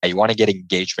You want to get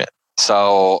engagement.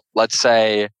 So let's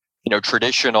say,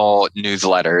 traditional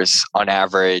newsletters on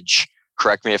average,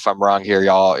 correct me if I'm wrong here,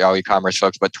 y'all e-commerce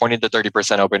folks, but 20 to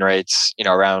 30% open rates,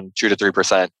 around 2 to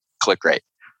 3% click rate.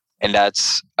 And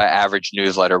that's an average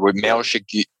newsletter. With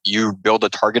Mailshake, you build a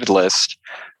targeted list,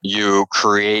 you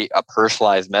create a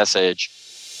personalized message.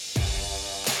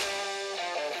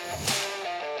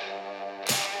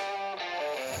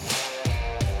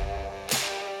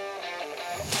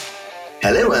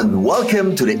 Hello and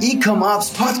welcome to the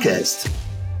eCommerce podcast.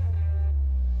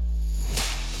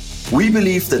 We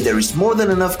believe that there is more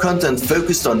than enough content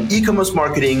focused on e-commerce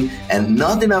marketing and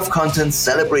not enough content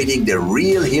celebrating the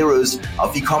real heroes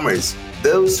of e-commerce,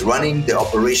 those running the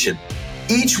operation.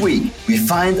 Each week, we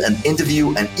find and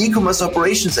interview an e-commerce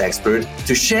operations expert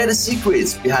to share the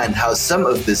secrets behind how some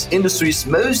of this industry's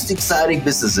most exciting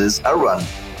businesses are run.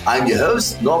 I'm your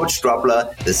host, Norbert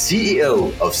Strappler, the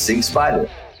CEO of SyncSpider.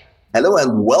 Hello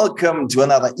and welcome to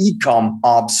another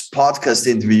eCommerce podcast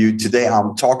interview. Today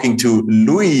I'm talking to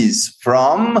Luiz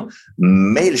from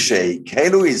Mailshake. Hey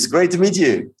Luiz, great to meet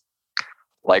you.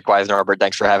 Likewise, Norbert.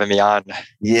 Thanks for having me on.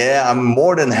 Yeah, I'm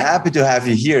more than happy to have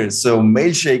you here. So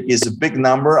Mailshake is a big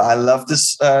number. I love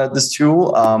this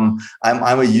tool. I'm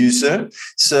a user.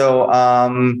 So,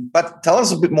 but tell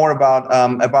us a bit more about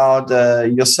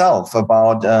yourself,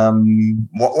 about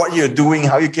what you're doing,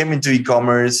 how you came into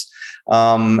e-commerce.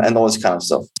 And all this kind of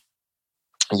stuff.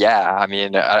 Yeah, I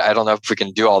mean, I don't know if we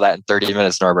can do all that in 30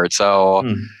 minutes, Norbert.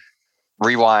 So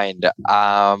rewind.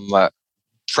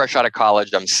 Fresh out of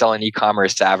college, I'm selling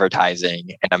e-commerce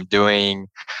advertising, and I'm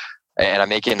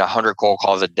making 100 cold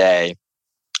calls a day,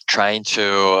 trying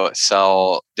to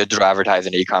sell digital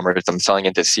advertising e-commerce. I'm selling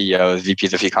into CEOs,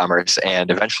 VPs of e-commerce,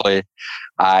 and eventually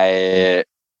I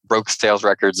broke sales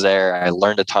records there. I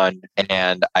learned a ton,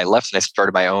 and I left and I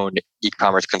started my own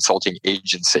e-commerce consulting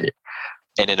agency.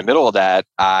 And in the middle of that,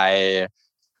 I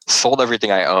sold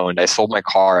everything I owned. I sold my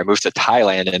car. I moved to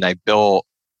Thailand, and I built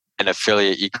an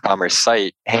affiliate e-commerce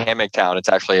site, Hammock Town. It's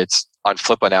on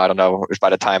Flippa now. I don't know if by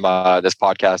the time this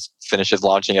podcast finishes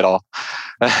launching it all,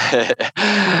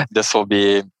 it'll still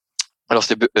be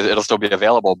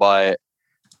available. But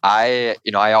I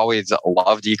always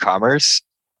loved e-commerce.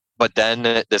 But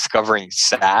then discovering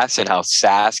SaaS and how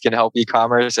SaaS can help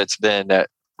e-commerce, it's been a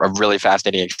really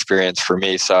fascinating experience for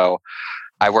me. So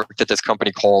I worked at this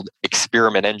company called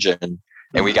Experiment Engine,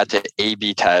 and we got to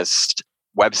A/B test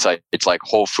websites like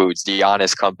Whole Foods, The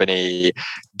Honest Company,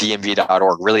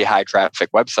 DMV.org, really high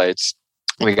traffic websites.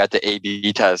 We got to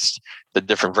A/B test the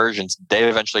different versions. They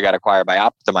eventually got acquired by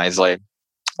Optimizely.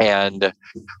 And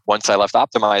once I left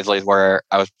Optimizely is where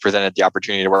I was presented the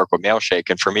opportunity to work with Mailshake.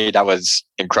 And for me, that was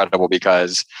incredible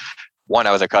because one,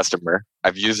 I was a customer.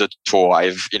 I've used the tool.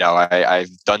 I've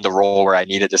done the role where I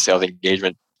needed the sales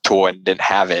engagement tool and didn't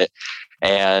have it.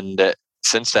 And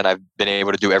since then, I've been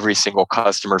able to do every single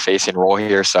customer facing role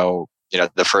here. So,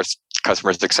 the first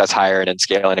customer success hire and then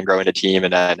scaling and growing the team.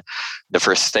 And then the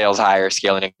first sales hire,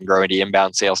 scaling and growing the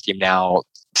inbound sales team, now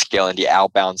scaling the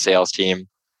outbound sales team.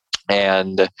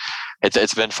 And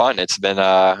it's been fun. It's been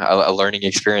a learning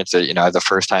experience. As a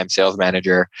first-time sales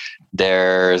manager,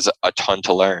 there's a ton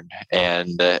to learn,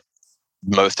 and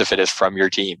most of it is from your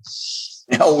team.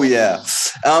 Oh yeah.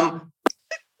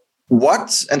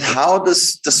 What and how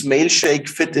does Mailshake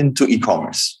fit into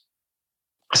e-commerce?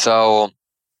 So,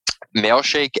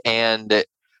 Mailshake and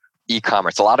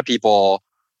e-commerce. A lot of people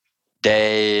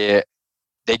they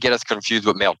get us confused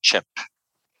with Mailchimp,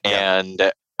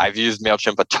 and I've used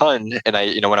Mailchimp a ton, and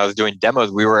when I was doing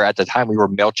demos, we were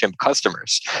Mailchimp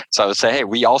customers. So I would say, hey,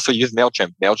 we also use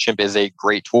Mailchimp. Mailchimp is a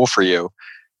great tool for you.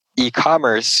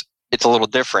 E-commerce, it's a little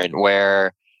different,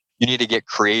 where you need to get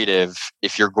creative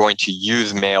if you're going to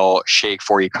use Mailshake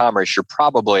for e-commerce.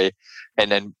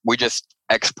 And then we just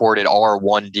exported all our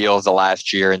one deals the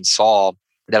last year and saw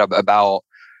that about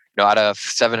out of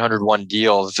 701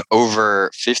 deals, over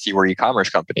 50 were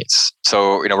e-commerce companies.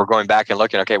 So, we're going back and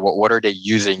looking, okay, what are they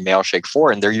using Mailshake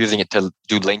for? And they're using it to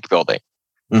do link building.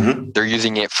 Mm-hmm. They're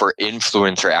using it for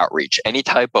influencer outreach, any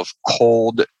type of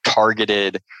cold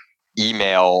targeted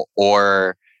email.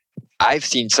 Or I've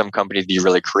seen some companies be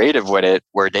really creative with it,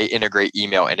 where they integrate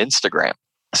email and Instagram.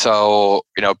 So,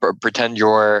 pretend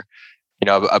you're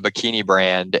a bikini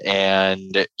brand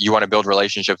and you want to build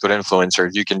relationships with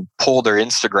influencers. You can pull their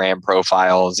Instagram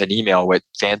profiles and email with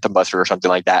Phantom Buster or something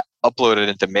like that, upload it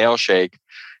into Mailshake.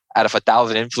 Out of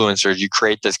 1,000 influencers, you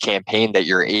create this campaign that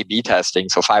you're A/B testing.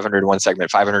 So 500 in one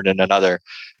segment, 500 in another.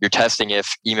 You're testing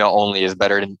if email only is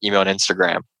better than email and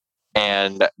Instagram.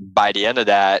 And by the end of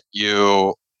that,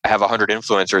 you have 100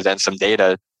 influencers and some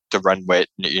data to run with,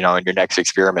 in your next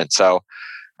experiment. So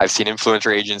I've seen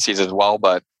influencer agencies as well,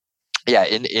 but yeah,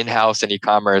 in-house and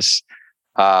e-commerce,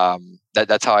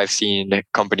 that's how I've seen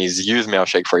companies use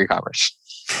Mailshake for e-commerce.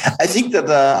 I think that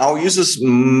our users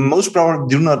most probably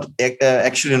do not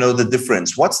actually know the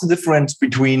difference. What's the difference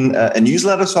between a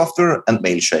newsletter software and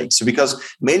Mailshake? So because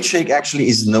Mailshake actually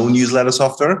is no newsletter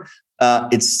software,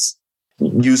 it's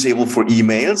usable for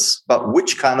emails, but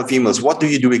which kind of emails? What do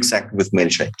you do exactly with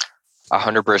Mailshake?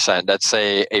 100%. That's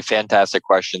a fantastic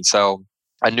question. So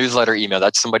a newsletter email,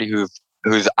 that's somebody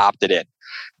who's opted in.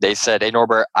 They said, hey,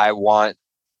 Norbert, I want,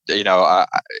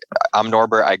 I'm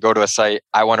Norbert. I go to a site.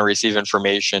 I want to receive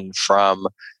information from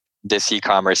this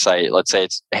e-commerce site. Let's say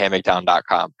it's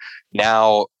hammocktown.com.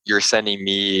 Now you're sending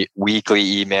me weekly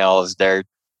emails. They're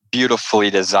beautifully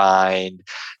designed.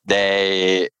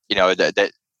 They,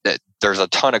 there's a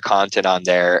ton of content on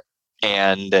there,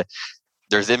 and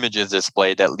there's images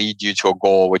displayed that lead you to a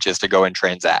goal, which is to go and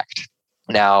transact.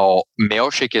 Now,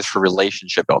 Mailshake is for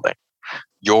relationship building.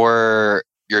 You're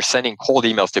sending cold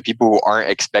emails to people who aren't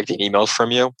expecting emails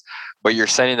from you, but you're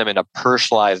sending them in a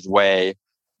personalized way.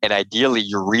 And ideally,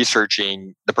 you're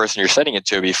researching the person you're sending it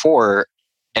to before,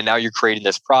 and now you're creating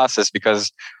this process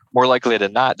because more likely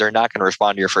than not, they're not going to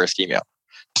respond to your first email.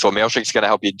 So what Mailshake's going to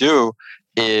help you do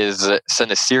is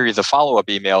send a series of follow-up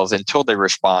emails until they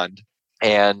respond.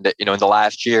 And in the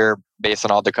last year, based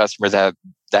on all the customers that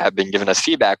have been giving us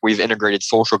feedback, we've integrated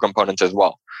social components as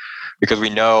well, because we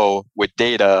know with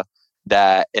data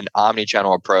that an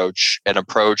omni-channel approach, an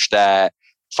approach that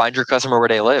finds your customer where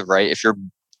they live, right? If you're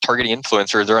targeting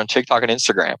influencers, they're on TikTok and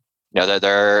Instagram.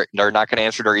 They're not going to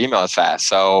answer their email as fast.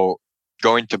 So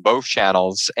going to both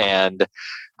channels and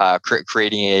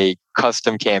creating a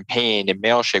custom campaign in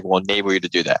Mailshake will enable you to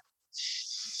do that.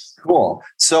 Cool.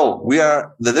 So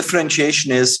the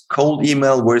differentiation is cold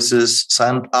email versus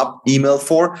signed up email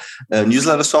for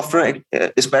newsletter software,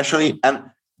 especially. And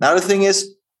another thing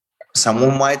is,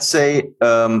 someone might say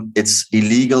it's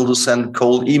illegal to send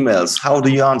cold emails. How do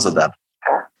you answer that?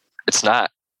 It's not.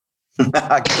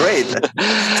 Great.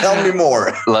 Tell me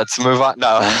more. Let's move on.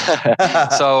 No.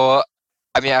 So,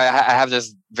 I have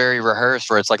this very rehearsed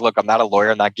where it's like, look, I'm not a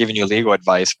lawyer. I'm not giving you legal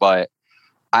advice, but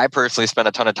I personally spent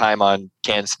a ton of time on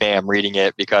canned spam reading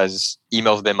it because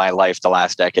email's been my life the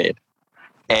last decade.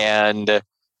 And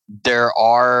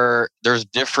there's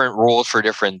different rules for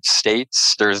different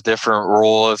states. There's different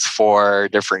rules for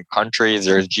different countries.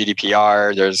 There's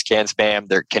GDPR, there's canned spam.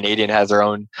 Canadian has their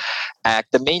own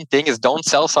act. The main thing is don't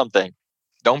sell something.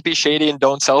 Don't be shady and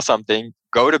don't sell something.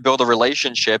 Go to build a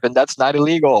relationship, and that's not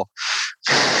illegal.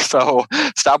 So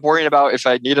stop worrying about if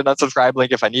I need an unsubscribe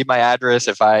link, if I need my address,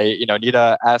 if I need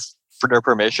to ask for their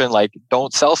permission. Like,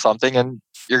 don't sell something and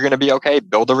you're going to be okay.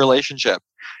 Build a relationship.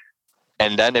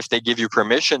 And then if they give you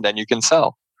permission, then you can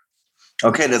sell.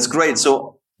 Okay, that's great.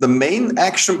 So the main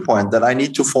action point that I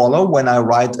need to follow when I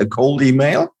write a cold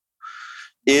email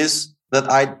is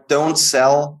that I don't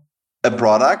sell a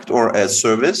product or a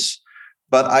service,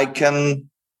 but I can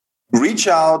reach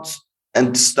out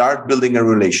and start building a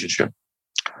relationship.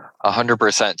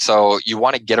 100%. So you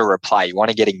want to get a reply. You want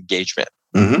to get engagement.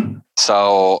 Mm-hmm.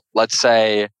 So let's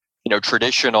say,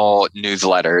 traditional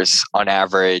newsletters on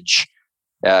average,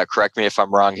 correct me if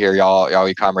I'm wrong here, y'all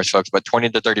e-commerce folks, but 20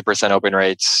 to 30% open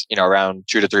rates, around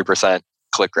 2 to 3%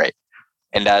 click rate.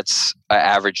 And that's an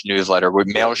average newsletter. With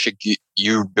Mailshake,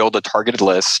 you build a targeted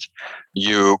list,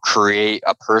 you create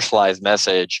a personalized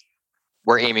message.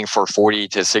 We're aiming for 40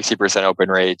 to 60% open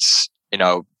rates.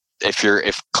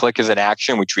 If click is an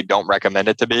action, which we don't recommend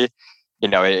it to be,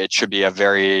 it should be a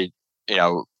very,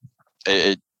 you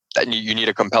need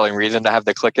a compelling reason to have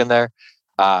the click in there.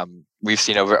 We've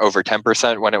seen over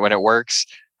 10% when it works,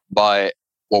 but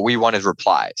what we want is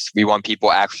replies. We want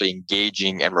people actually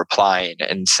engaging and replying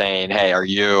and saying, hey, are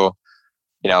you,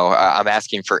 I'm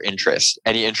asking for interest.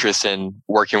 Any interest in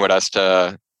working with us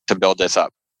to build this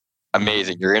up?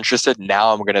 Amazing. You're interested?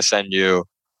 Now I'm going to send you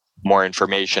more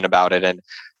information about it. And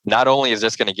not only is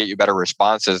this going to get you better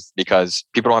responses because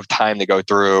people don't have time to go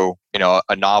through,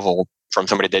 a novel from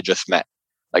somebody they just met.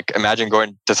 Like, imagine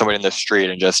going to somebody in the street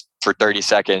and just for 30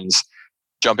 seconds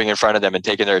jumping in front of them and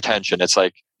taking their attention. It's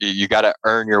like you got to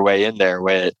earn your way in there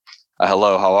with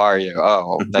hello, how are you?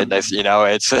 Oh, nice.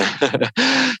 It's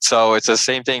so it's the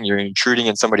same thing. You're intruding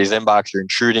in somebody's inbox. You're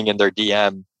intruding in their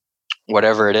DM,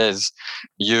 whatever it is.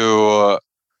 You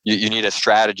need a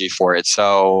strategy for it.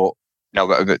 So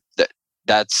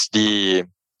that's the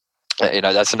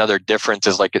that's another difference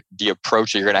is like the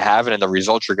approach that you're going to have and the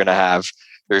results you're going to have.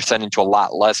 You're sending to a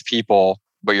lot less people,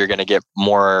 but you're going to get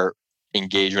more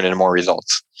engagement and more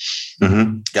results.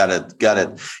 Mm-hmm. Got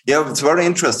it. Yeah, it's very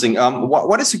interesting.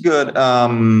 What is a good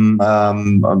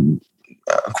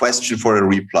question for a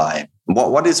reply?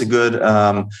 What is a good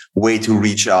way to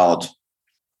reach out?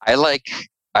 I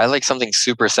like something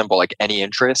super simple, like any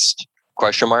interest ?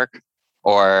 Or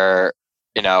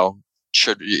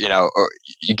should or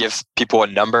you give people a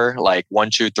number like 1,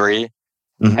 2, 3.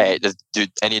 Mm-hmm. Hey, do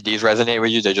any of these resonate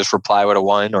with you? They just reply with a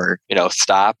 1 or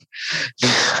stop.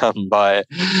 But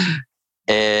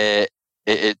it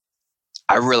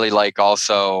I really like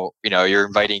also you're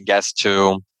inviting guests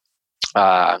to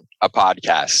a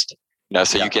podcast.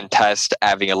 So you can test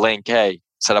having a link. Hey,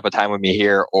 set up a time with me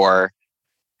here, or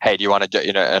hey, do you want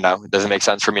to does it make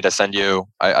sense for me to send you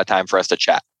a time for us to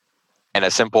chat? And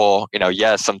a simple,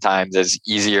 yes, sometimes is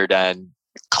easier than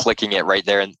clicking it right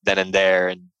there and then and there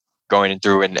and going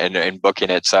through and booking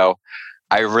it. So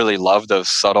I really love those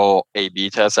subtle A/B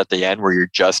tests at the end where you're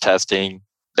just testing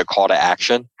the call to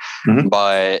action. Mm-hmm.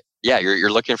 But yeah,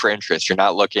 you're looking for interest. You're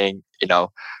not looking,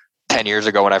 10 years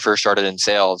ago when I first started in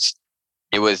sales,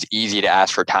 it was easy to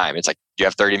ask for time. It's like, do you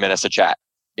have 30 minutes to chat?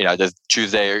 Does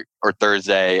Tuesday or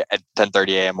Thursday at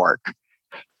 10:30 a.m. work?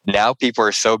 Now people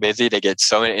are so busy, they get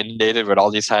so inundated with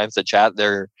all these times to chat,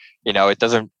 it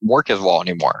doesn't work as well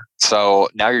anymore. So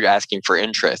now you're asking for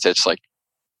interest. It's like,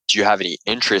 do you have any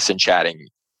interest in chatting?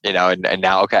 And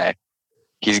now, okay,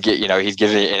 he's giving,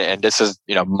 and this is,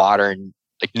 modern,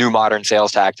 like new modern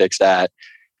sales tactics that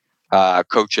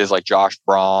coaches like Josh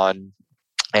Braun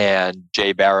and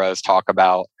Jay Barrows talk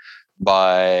about.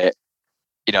 But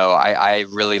I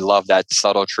really love that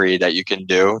subtlety that you can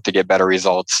do to get better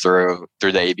results through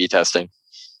the A/B testing.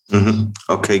 Mm-hmm.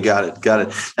 Okay, got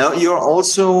it. Now you're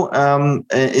also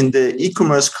in the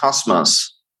e-commerce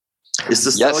cosmos. Is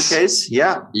this still the case?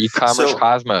 Yeah. E-commerce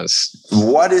cosmos.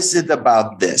 What is it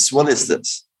about this? What is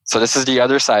this? So this is the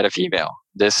other side of email.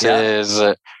 This is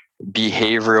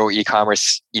behavioral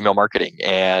e-commerce email marketing.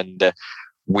 And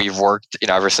we've worked,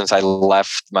 ever since I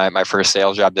left my first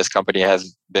sales job, this company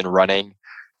has been running.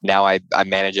 Now I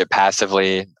manage it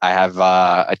passively. I have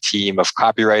a team of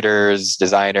copywriters,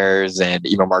 designers, and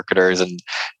email marketers, and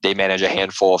they manage a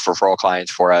handful of referral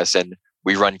clients for us. And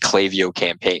we run Klaviyo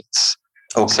campaigns.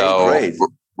 Okay, so great.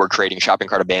 We're creating shopping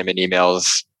cart abandonment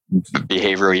emails,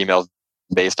 behavioral emails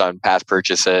based on past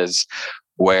purchases.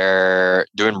 We're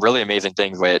doing really amazing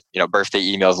things with birthday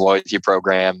emails, loyalty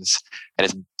programs,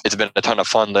 and it's been a ton of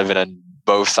fun living on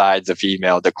both sides of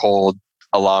email, the cold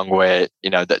along with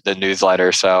the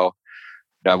newsletter. So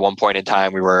at one point in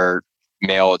time, we were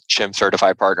Mailchimp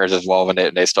certified partners as well,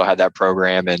 and they still had that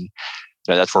program, and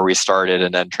that's where we started,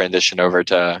 and then transitioned over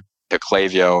to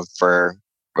Klaviyo for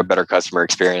a better customer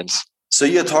experience. So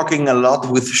you're talking a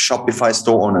lot with Shopify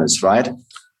store owners, right?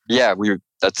 Yeah,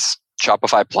 that's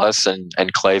Shopify Plus and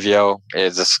Klaviyo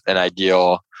is an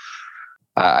ideal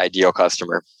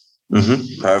customer.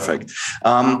 Mm-hmm. Perfect.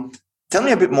 Tell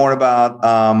me a bit more about,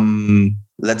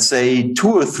 let's say, 2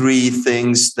 or 3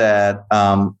 things that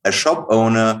a shop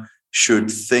owner should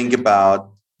think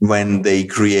about when they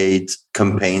create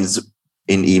campaigns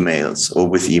in emails or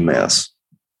with emails.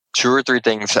 2 or 3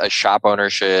 things a shop owner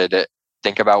should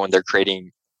think about when they're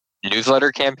creating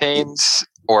newsletter campaigns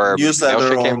or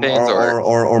newsletter campaigns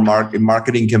or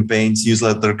marketing campaigns,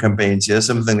 newsletter campaigns,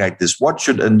 something like this. What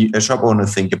should a shop owner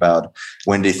think about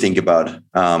when they think about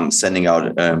sending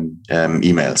out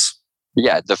emails?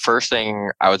 Yeah, the first thing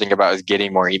I would think about is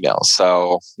getting more emails.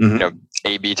 So,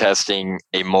 A/B testing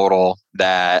a modal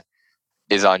that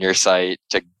is on your site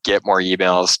to get more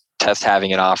emails, test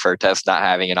having an offer, test not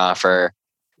having an offer.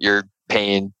 You're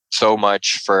paying so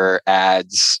much for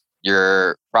ads.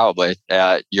 You're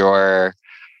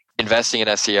investing in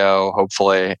SEO,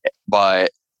 hopefully,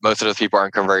 but most of those people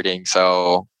aren't converting.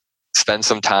 So spend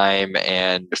some time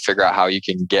and figure out how you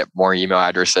can get more email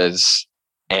addresses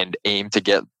and aim to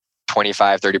get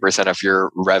 25-30% of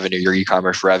your revenue, your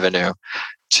e-commerce revenue,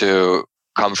 to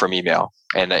come from email.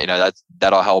 And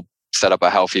that'll help set up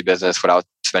a healthy business without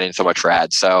spending so much for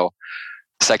ads. So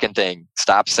second thing,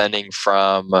 stop sending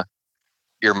from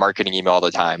your marketing email all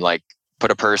the time. Like, put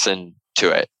a person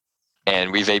to it.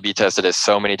 And we've A/B tested this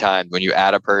so many times. When you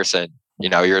add a person,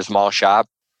 you're a small shop,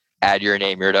 add your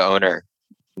name, you're the owner.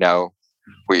 An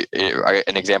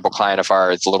example client of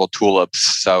ours, Little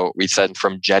Tulips. So we send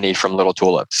from Jenny from Little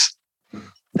Tulips.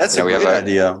 That's a great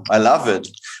idea. I love it.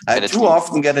 I too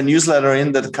often get a newsletter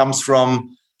in that comes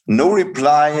from no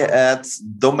reply at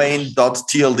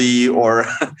domain.tld or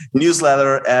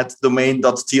newsletter at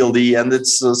domain.tld, and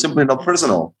it's simply not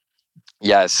personal.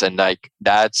 Yes, and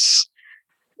that's,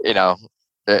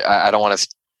 I don't want to.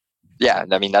 Yeah,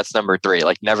 I mean that's number 3.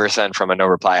 Like, never send from a no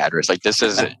reply address. Like this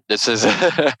is this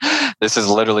is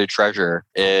literally treasure.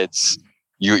 It's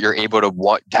you're able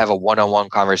to have a one-on-one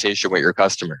conversation with your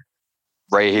customer.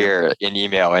 right here in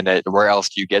email. And where else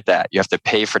do you get that? You have to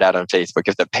pay for that on Facebook.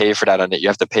 You have to pay for that on it. You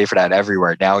have to pay for that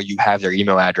everywhere. Now you have their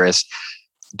email address.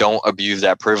 Don't abuse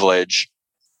that privilege.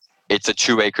 It's a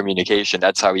two-way communication.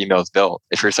 That's how email is built.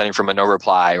 If you're sending from a no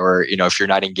reply, or if you're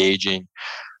not engaging,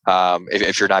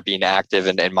 if you're not being active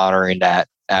and monitoring that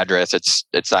address,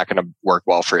 it's not going to work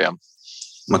well for you.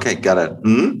 Okay, got it.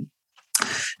 Mm-hmm.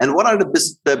 And what are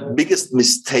the biggest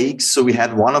mistakes? So we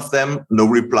had one of them, no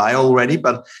reply already,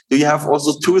 but do you have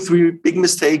also 2 or 3 big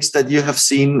mistakes that you have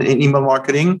seen in email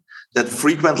marketing that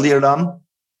frequently are done?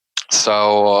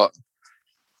 So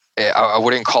I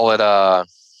wouldn't call it a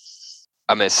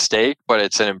mistake, but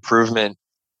it's an improvement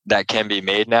that can be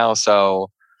made now. So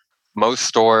most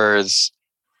stores,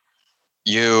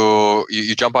 you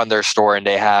jump on their store and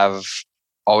they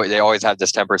always have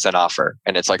this 10% offer,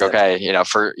 and it's like, okay,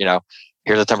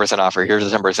 here's a 10% offer,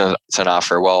 here's a 10%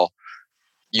 offer. Well,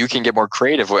 you can get more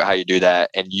creative with how you do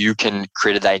that, and you can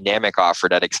create a dynamic offer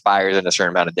that expires in a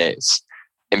certain amount of days.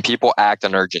 And people act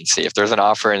on urgency. If there's an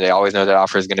offer and they always know that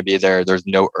offer is going to be there, there's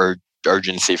no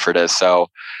urgency for this. So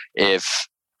if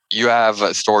you have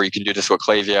a store, you can do this with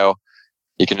Klaviyo,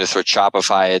 you can do this with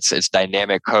Shopify. It's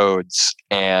dynamic codes,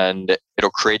 and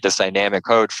it'll create this dynamic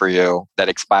code for you that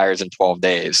expires in 12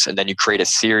 days. And then you create a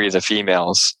series of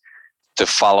emails to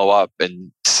follow up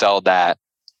and sell that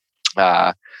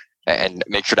and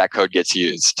make sure that code gets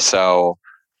used. So,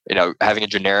 having a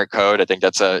generic code, I think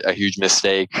that's a huge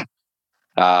mistake.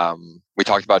 We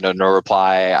talked about no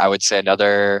reply. I would say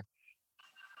another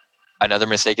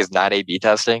mistake is not A/B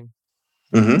testing.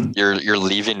 Mm-hmm. You're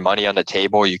leaving money on the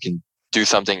table. You can do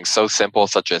something so simple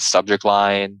such as subject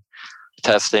line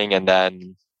testing, and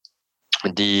then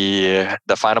the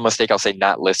final mistake, I'll say,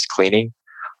 not list cleaning.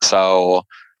 So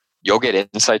you'll get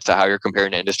insights to how you're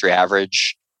comparing to industry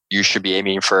average. You should be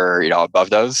aiming for above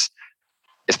those,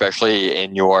 especially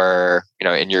in your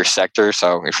sector.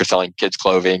 So if you're selling kids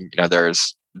clothing,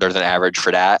 there's an average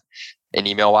for that in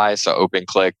email wise. So open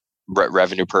click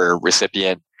revenue per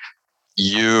recipient.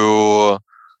 You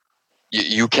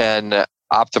can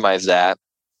optimize that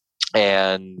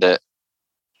and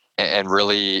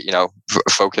really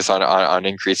focus on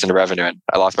increasing the revenue. And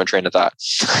I lost my train of thought.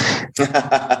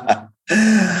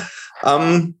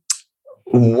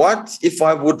 What if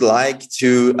I would like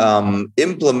to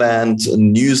implement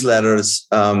newsletters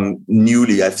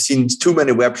newly? I've seen too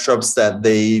many web shops that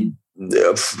they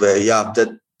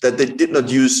did not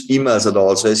use emails at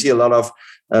all. So I see a lot of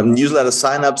newsletter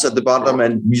signups at the bottom,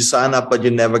 and you sign up, but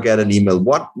you never get an email.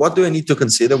 What do I need to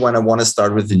consider when I want to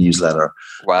start with the newsletter?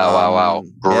 Wow.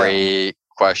 Great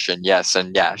question. Yes.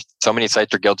 And so many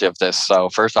sites are guilty of this. So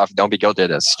first off, don't be guilty of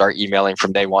this. Start emailing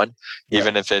from day one,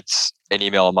 even if it's an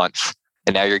email a month.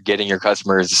 And now you're getting your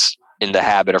customers in the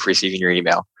habit of receiving your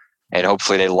email. And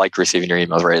hopefully they like receiving your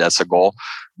emails, right? That's the goal.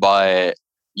 But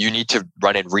you need to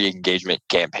run a re-engagement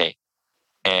campaign.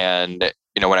 And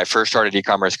when I first started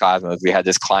eCommerce Cosmos, we had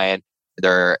this client.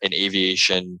 They're an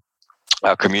aviation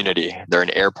community. They're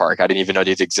an air park. I didn't even know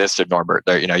these existed, Norbert.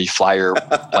 You fly your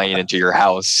plane into your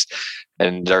house,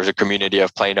 and there's a community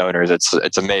of plane owners.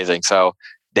 It's amazing. So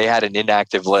they had an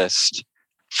inactive list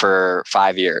for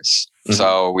 5 years. Mm-hmm.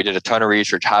 So we did a ton of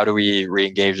research. How do we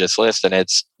re-engage this list? And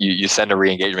it's you send a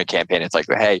re-engagement campaign. It's like,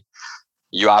 hey,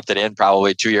 you opted in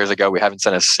probably 2 years ago. We haven't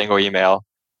sent a single email.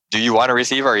 Do you want to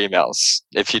receive our emails?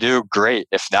 If you do, great.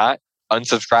 If not,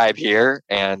 unsubscribe here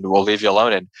and we'll leave you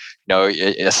alone. And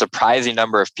a surprising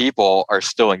number of people are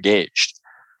still engaged.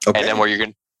 Okay. And then what you're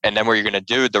going to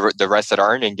do, the rest that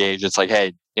aren't engaged, it's like,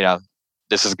 hey,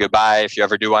 this is goodbye. If you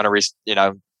ever do want to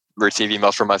receive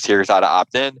emails from us, here's how to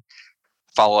opt in.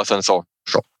 Follow us on social.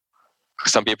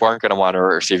 Some people aren't going to want to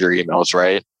receive your emails,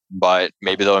 right? But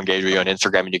maybe they'll engage with you on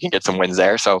Instagram and you can get some wins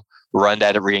there. So run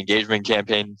that re-engagement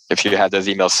campaign. If you have those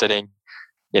emails sitting,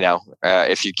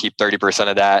 if you keep 30%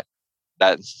 of that,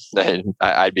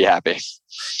 I'd be happy.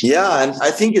 Yeah. And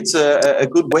I think it's a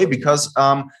good way because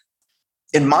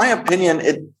in my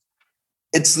opinion,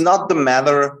 it's not the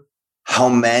matter how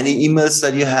many emails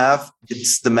that you have.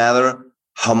 It's the matter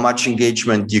how much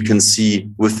engagement you can see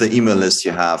with the email list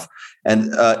you have.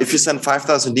 And if you send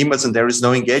 5,000 emails and there is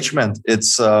no engagement,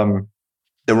 it's the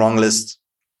wrong list.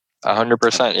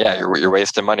 100%. Yeah, you're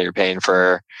wasting money. You're paying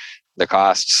for the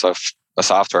costs of the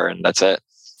software, and that's it.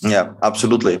 Yeah,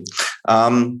 absolutely.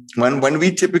 When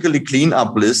we typically clean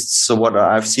up lists, so what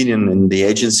I've seen in the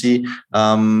agency,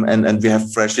 and we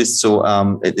have fresh lists, so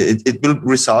it will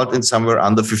result in somewhere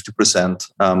under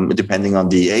 50%, depending on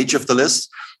the age of the list,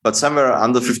 but somewhere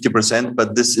under 50%.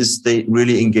 But this is the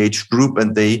really engaged group,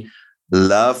 and they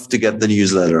love to get the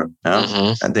newsletter.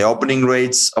 And the opening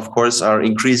rates, of course, are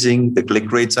increasing. The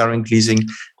click rates are increasing.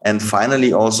 And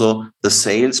finally, also the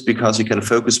sales, because you can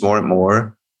focus more and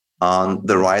more on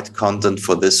the right content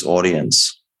for this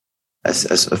audience,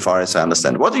 as far as I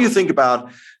understand. What do you think about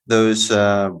those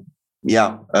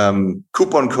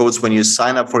coupon codes? When you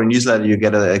sign up for a newsletter, you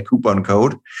get a coupon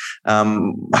code.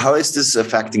 How is this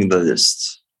affecting the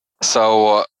list?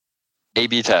 So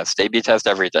A/B test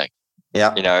everything.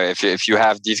 Yeah. If you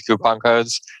have these coupon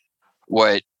codes,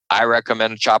 what I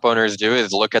recommend shop owners do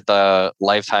is look at the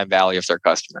lifetime value of their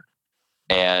customer.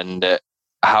 And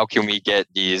how can we get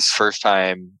these first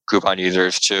time coupon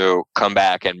users to come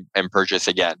back and purchase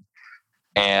again?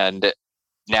 And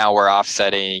now we're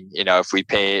offsetting, if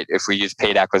we use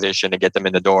paid acquisition to get them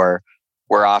in the door,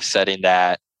 we're offsetting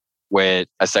that with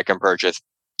a second purchase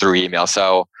through email.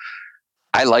 So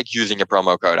I like using a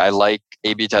promo code. I like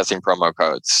A/B testing promo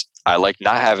codes. I like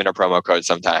not having a promo code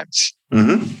sometimes.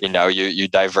 You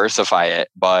diversify it,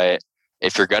 but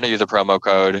if you're going to use a promo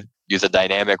code, use a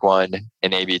dynamic one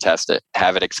and A/B test it.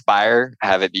 Have it expire,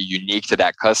 have it be unique to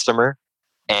that customer,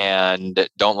 and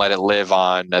don't let it live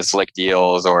on Slick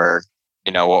Deals or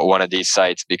one of these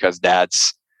sites, because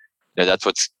that's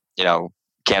what's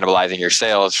cannibalizing your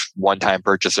sales. One-time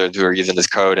purchasers who are using this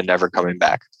code and never coming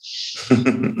back.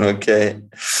 Okay.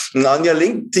 On your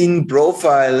LinkedIn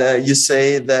profile, you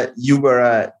say that you were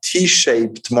a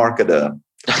T-shaped marketer.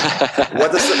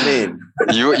 What does that mean?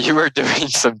 You were doing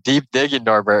some deep digging,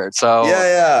 Norbert. So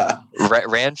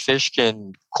Rand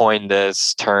Fishkin coined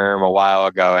this term a while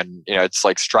ago, and it's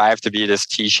like strive to be this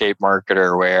T-shaped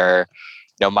marketer where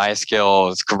my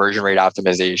skills, conversion rate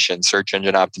optimization, search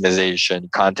engine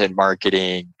optimization, content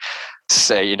marketing,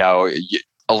 say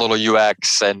a little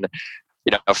UX, and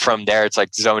from there it's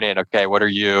like zone in. Okay, what are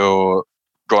you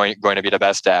going to be the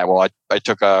best at? Well, I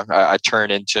took a turn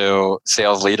into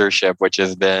sales leadership, which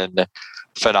has been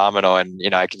phenomenal, and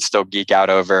I can still geek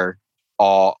out over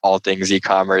all things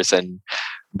e-commerce and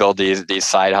build these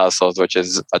side hustles, which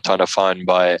is a ton of fun.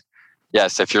 But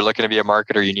yes, if you're looking to be a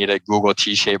marketer, you need a Google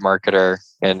T-shaped marketer,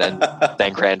 and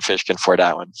thank Rand Fishkin for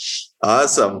that one.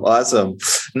 Awesome.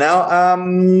 Now,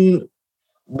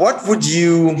 what would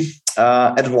you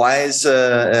advise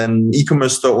an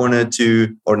e-commerce store owner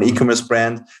or an e-commerce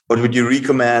brand? What would you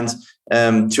recommend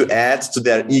to add to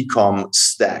their e-com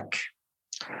stack?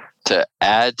 To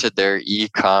add to their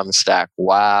e-com stack?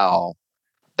 Wow,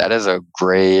 that is a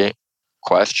great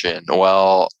question.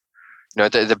 Well,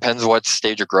 it depends what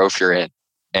stage of growth you're in.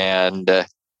 And,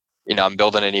 I'm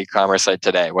building an e-commerce site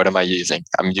today. What am I using?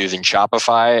 I'm using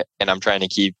Shopify, and I'm trying to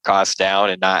keep costs down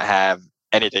and not have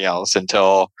anything else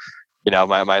until,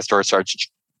 my store starts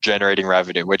generating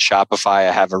revenue. With Shopify,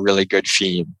 I have a really good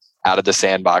theme out of the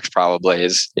sandbox, probably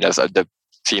is, the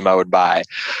theme I would buy.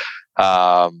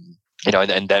 And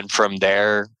then from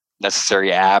there,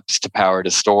 necessary apps to power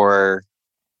the store.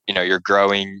 You're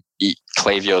growing.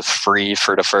 Klaviyo is free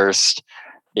for the first,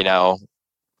 you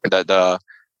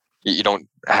don't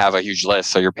have a huge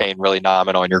list, so you're paying really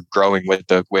nominal, and you're growing with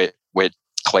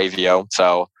Klaviyo.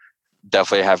 So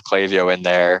definitely have Klaviyo in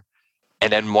there.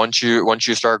 And then once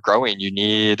you start growing, you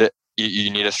need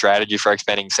a strategy for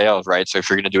expanding sales, right? So if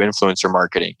you're going to do influencer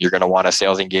marketing, you're going to want a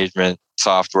sales engagement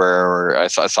software or a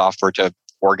software to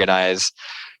organize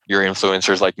your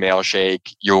influencers, like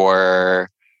Mailshake.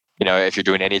 If you're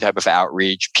doing any type of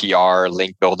outreach, PR,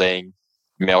 link building,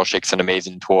 Mailshake's an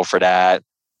amazing tool for that.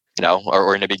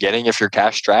 Or in the beginning, if you're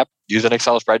cash strapped, use an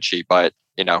Excel spreadsheet, but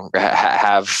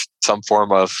have some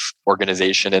form of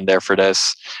organization in there for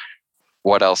this.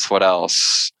 What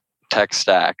else? Tech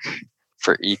stack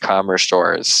for e-commerce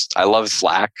stores. I love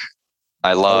Slack.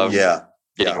 I love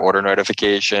getting order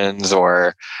notifications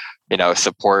or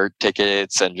support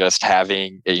tickets, and just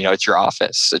having it's your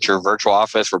office. It's your virtual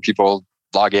office where people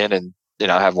log in and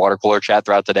have water cooler chat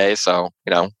throughout the day. So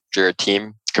if you're a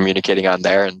team, communicating on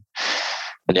there, and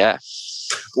yeah.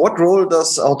 What role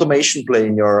does automation play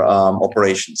in your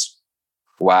operations?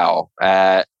 Wow.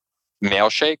 At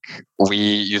Mailshake, we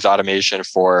use automation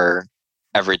for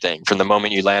everything. From the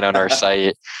moment you land on our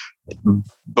site,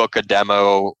 book a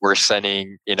demo, we're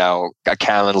sending, a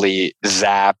Calendly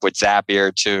Zap with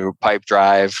Zapier to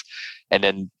Pipedrive, and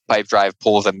then Pipedrive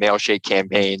pulls a Mailshake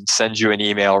campaign, sends you an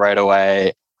email right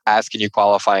away, asking you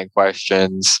qualifying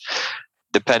questions.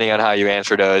 Depending on how you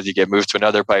answer those, you get moved to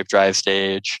another Pipedrive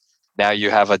stage. Now you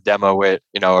have a demo with,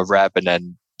 a rep, and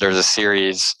then there's a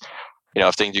series,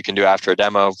 of things you can do after a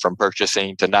demo, from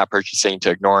purchasing to not purchasing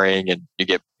to ignoring, and you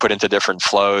get put into different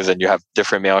flows, and you have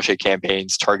different Mailshake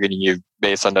campaigns targeting you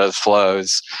based on those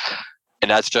flows. and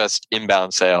that's just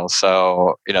inbound sales.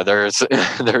 So, there's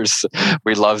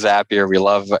we love Zapier. We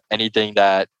love anything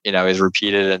that, is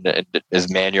repeated and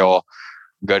is manual.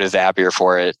 Go to Zapier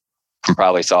for it. Can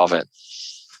probably solve it.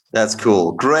 That's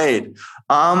cool. Great.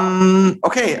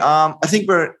 Okay. I think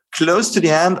we're close to the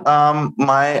end.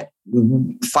 My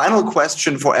final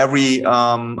question for every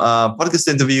podcast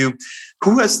interview: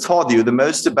 who has taught you the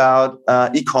most about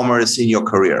e-commerce in your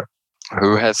career?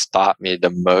 Who has taught me the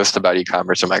most about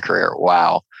e-commerce in my career?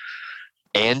 Wow.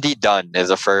 Andy Dunn is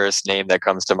the first name that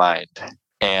comes to mind.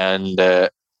 And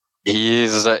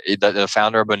he's the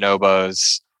founder of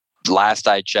Bonobos. Last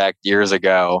I checked years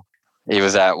ago, he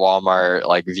was at Walmart,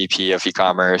 like VP of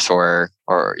e-commerce, or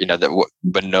that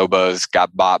Bonobos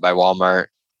got bought by Walmart,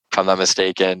 if I'm not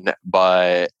mistaken.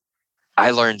 But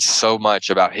I learned so much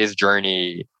about his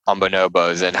journey on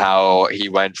Bonobos and how he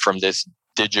went from this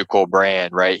digital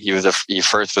brand, right? He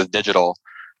first was digital,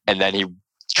 and then he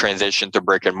transitioned to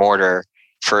brick and mortar.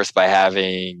 First by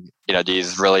having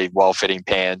these really well-fitting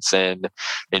pants in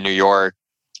New York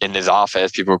in his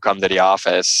office, people would come to the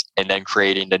office, and then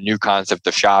creating the new concept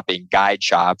of shopping, guide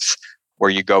shops, where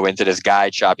you go into this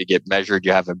guide shop, you get measured,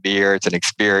 you have a beer, it's an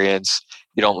experience.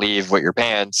 You don't leave with your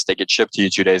pants; they get shipped to you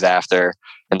 2 days after,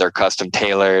 and they're custom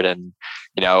tailored. And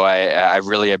I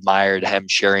really admired him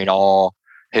sharing all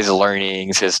his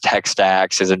learnings, his tech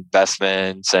stacks, his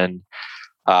investments, and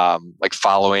like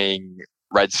following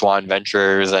Red Swan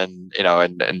Ventures and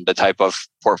and the type of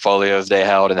portfolios they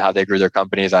held and how they grew their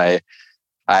companies. I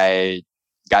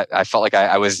felt like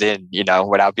I was in,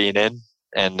 without being in,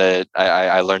 and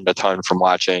I learned a ton from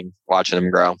watching them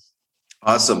grow.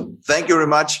 Awesome. Thank you very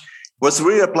much. It was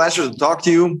really a pleasure to talk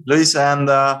to you, Luiz. And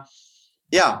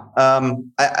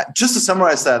just to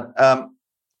summarize that,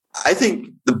 I think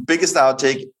the biggest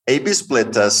outtake, A/B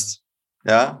split test,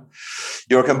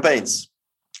 your campaigns.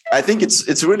 I think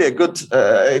it's really a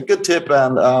good tip,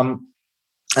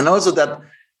 and also that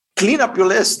clean up your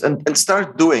list and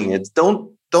start doing it.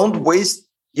 Don't waste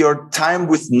your time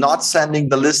with not sending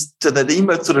the list to the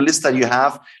email to the list that you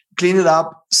have. Clean it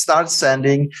up, start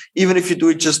sending. Even if you do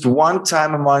it just one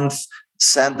time a month,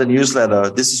 send the newsletter.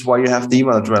 This is what you have the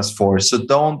email address for. So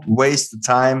don't waste the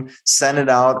time, send it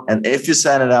out. And if you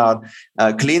send it out,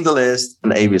 clean the list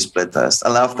and A/B split test. I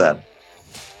love that.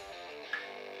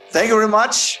 Thank you very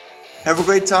much. Have a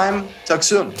great time. Talk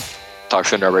soon. Talk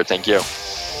soon, Robert. Thank you.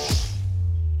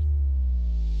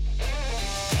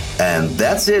 And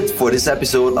that's it for this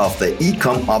episode of the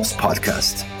eComOps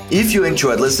podcast. If you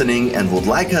enjoyed listening and would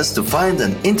like us to find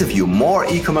and interview more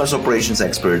e-commerce operations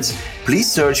experts,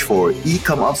 please search for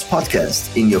eComOps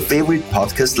podcast in your favorite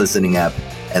podcast listening app,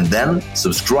 and then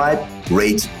subscribe,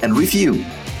 rate, and review.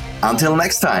 Until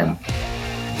next time.